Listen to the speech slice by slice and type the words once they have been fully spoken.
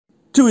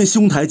这位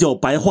兄台叫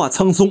白桦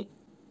苍松，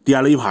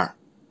点了一盘。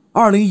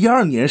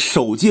2012年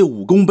首届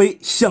武功杯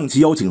象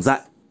棋邀请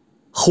赛，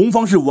红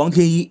方是王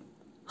天一，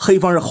黑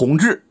方是洪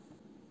智。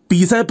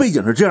比赛背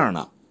景是这样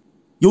的，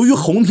由于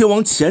洪天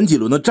王前几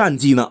轮的战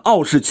绩呢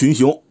傲视群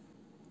雄，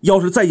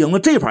要是再赢了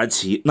这盘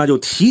棋，那就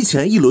提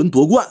前1轮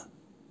夺冠，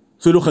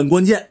所以说很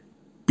关键。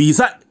比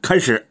赛开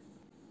始，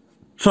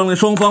上来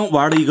双方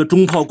玩了一个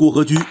中炮过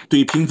河车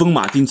对屏风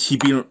马进骑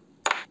兵。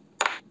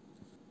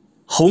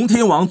洪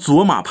天王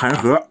左马盘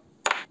河，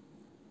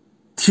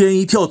天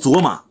一跳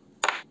左马，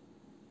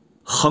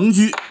横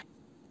车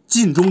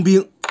进中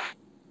兵，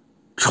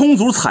冲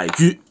卒踩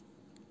车，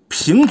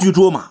平车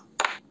捉马，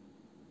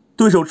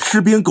对手吃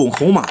兵拱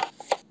红马，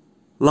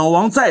老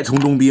王再冲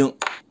中兵，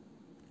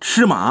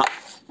吃马，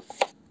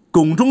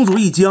拱中卒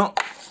一将，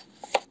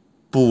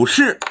补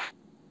士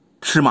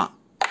吃马，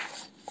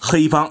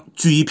黑方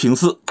车一平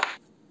4，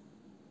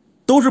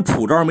都是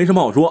普招，没什么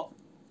好说。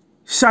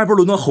下一波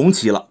轮到红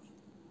棋了，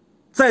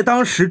在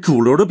当时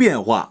主流的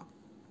变化，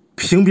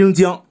平兵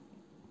将，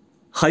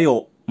还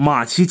有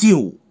马骑进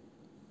5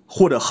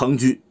或者横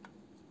车。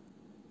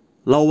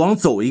老王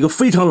走一个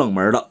非常冷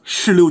门的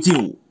士6进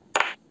5，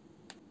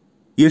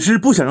也是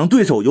不想让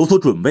对手有所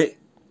准备。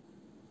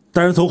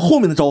但是从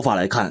后面的招法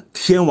来看，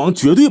天王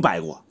绝对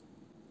败过，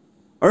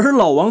而是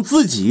老王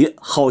自己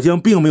好像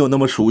并没有那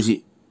么熟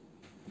悉。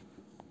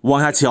往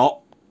下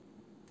瞧，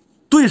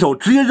对手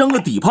直接扔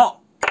个底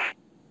炮，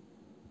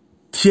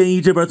天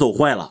一这边走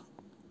坏了，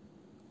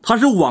他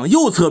是往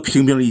右侧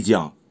平兵一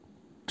将，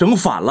整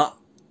反了，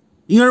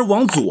应该是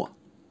往左。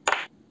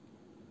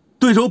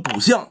对手补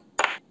象，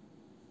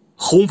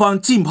红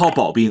方进炮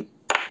保兵，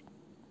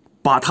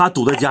把他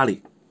堵在家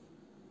里。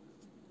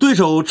对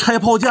手拆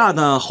炮架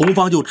呢，红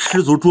方就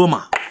吃卒捉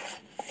马，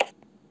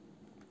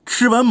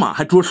吃完马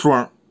还捉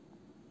双，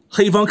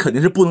黑方肯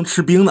定是不能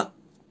吃兵的。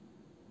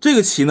这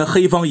个棋呢，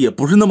黑方也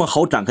不是那么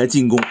好展开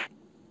进攻。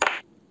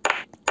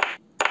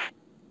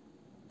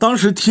当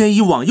时天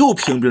一往右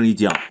平兵一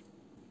将，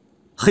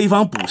黑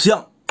方补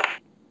象，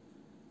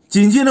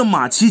紧接着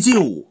马骑进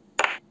5，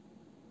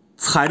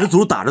踩着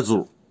卒打着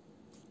卒，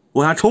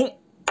往下冲，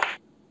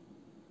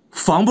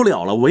防不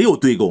了了，唯有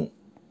对攻，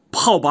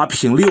炮8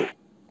平6，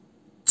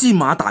进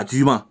马打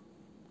车吗？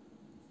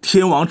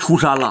天王出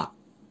山了，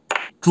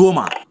捉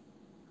马，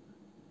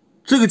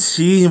这个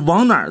棋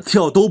往哪儿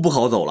跳都不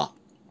好走了。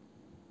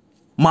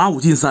马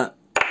5进3，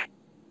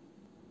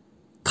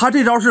他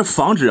这招是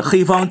防止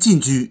黑方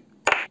进车，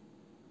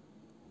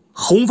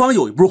红方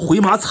有一波回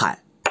马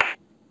踩，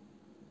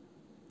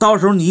到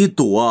时候你一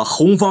躲，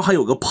红方还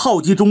有个炮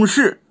击中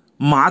士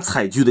马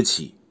踩车的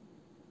棋，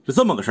是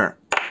这么个事儿。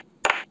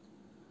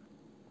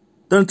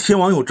但是天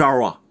王有招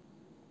啊，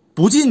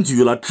不进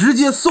车了，直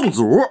接送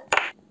卒。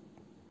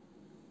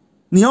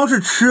你要是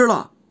吃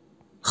了，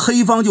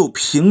黑方就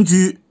平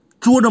车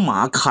捉着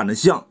马砍着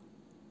象。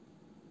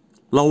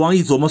老王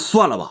一琢磨，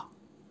算了吧，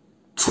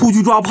出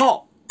车抓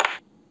炮，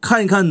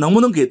看一看能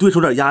不能给对手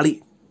点压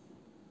力。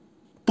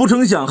不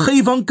成想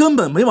黑方根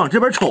本没往这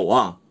边瞅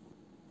啊，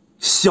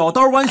小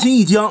刀弯心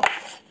一将，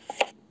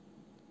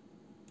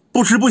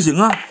不吃不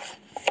行啊，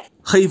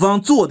黑方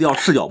做掉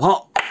视角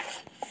炮，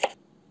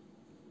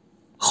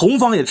红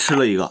方也吃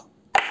了一个，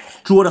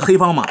捉着黑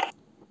方马，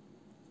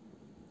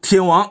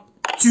天王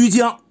车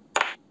将，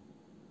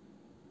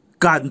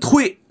敢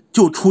退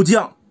就出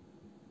将，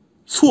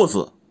错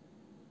死，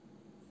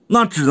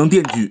那只能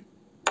垫车，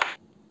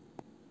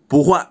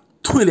不换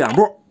退2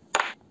步，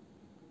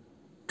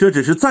这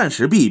只是暂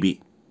时避一避。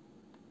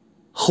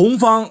红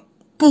方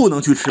不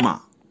能去吃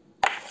马，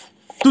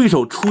对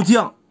手出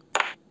将，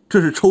这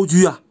是抽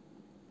车啊。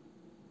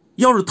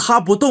要是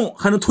他不动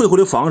还能退回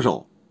来防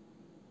守，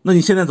那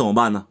你现在怎么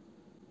办呢？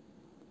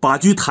把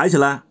车抬起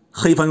来，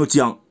黑方又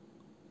将，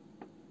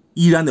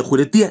依然得回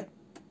来垫，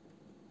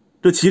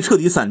这棋彻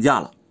底散架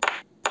了。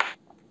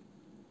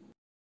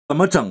怎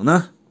么整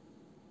呢？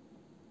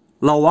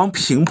老王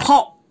平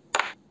炮，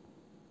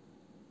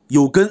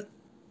有根，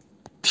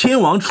天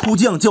王出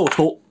将叫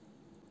抽，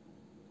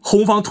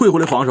红方退回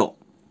来防守。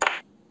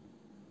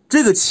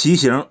这个棋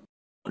形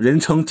人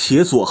称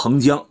铁锁横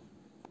江，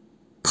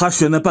他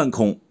悬在半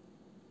空，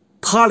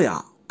他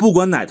俩不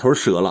管哪头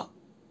折了，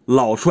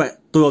老帅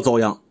都要遭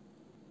殃。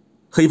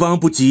黑方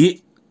不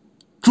急，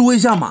捉一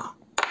下马，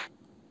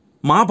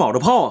马保着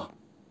炮啊，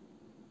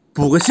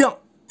补个象，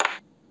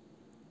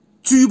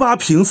车8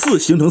平4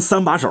形成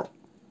3把手。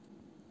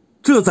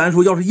这咱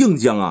说要是硬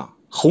将啊，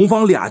红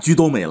方俩车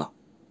都没了，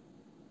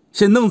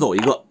先弄走一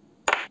个，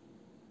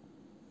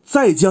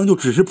再将就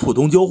只是普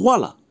通交换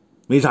了，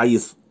没啥意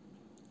思。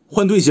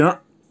换队形，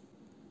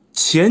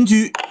前车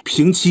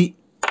平7，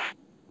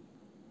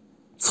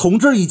从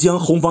这一将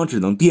红方只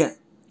能垫，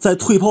再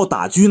退炮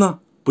打车呢，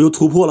不就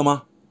突破了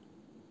吗？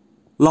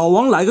老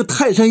王来个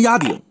泰山压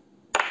顶，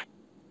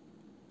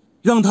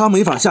让他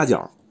没法下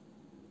脚。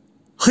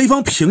黑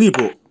方平一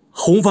步，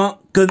红方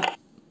跟。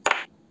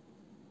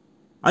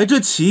哎，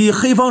这棋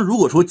黑方如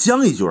果说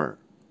将一局，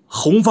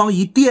红方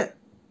一垫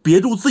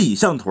别住自己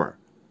象腿，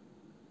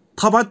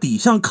他把底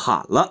象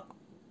砍了，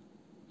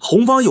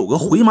红方有个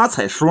回马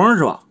踩双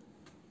是吧？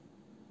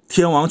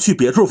天王去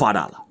别处发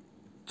展了，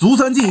卒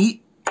3进1，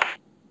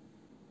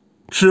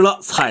吃了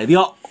踩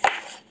掉。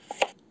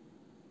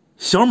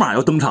小马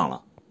要登场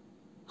了，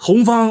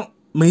红方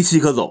没棋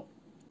可走，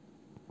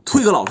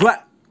退个老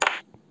拽，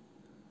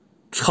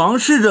尝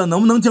试着能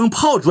不能将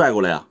炮拽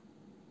过来呀？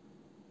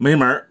没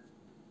门儿，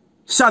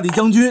下底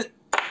将军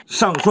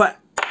上帅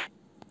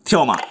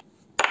跳马，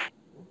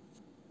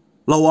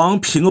老王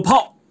平个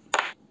炮，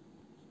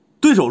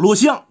对手落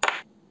象，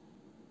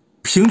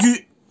平车，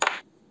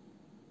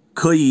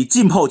可以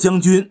进炮将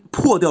军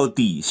破掉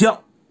底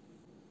象，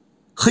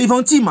黑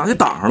方进马给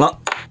挡上了，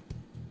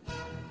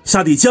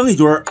下底将一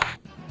军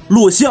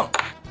落象，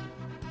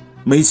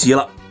没棋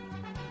了，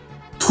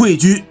退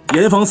车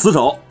严防死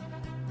守，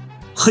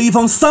黑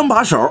方3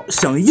把手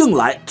想硬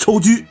来抽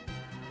车，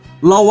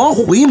老王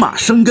回马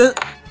生根，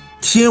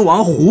天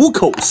王虎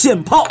口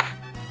现炮，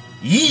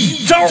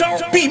一招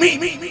毙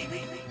命。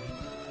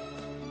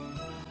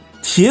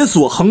铁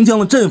锁横江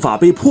的阵法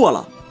被破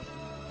了，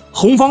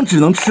红方只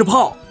能吃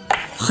炮，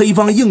黑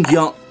方硬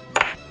将，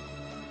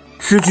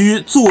吃车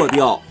做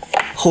掉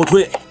后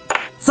退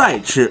再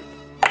吃，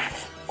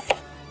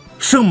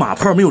剩马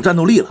炮没有战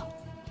斗力了，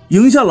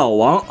赢下老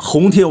王，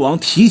红天王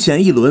提前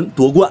1轮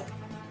夺冠。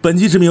本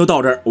期视频就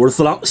到这儿，我是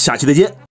四郎，下期再见。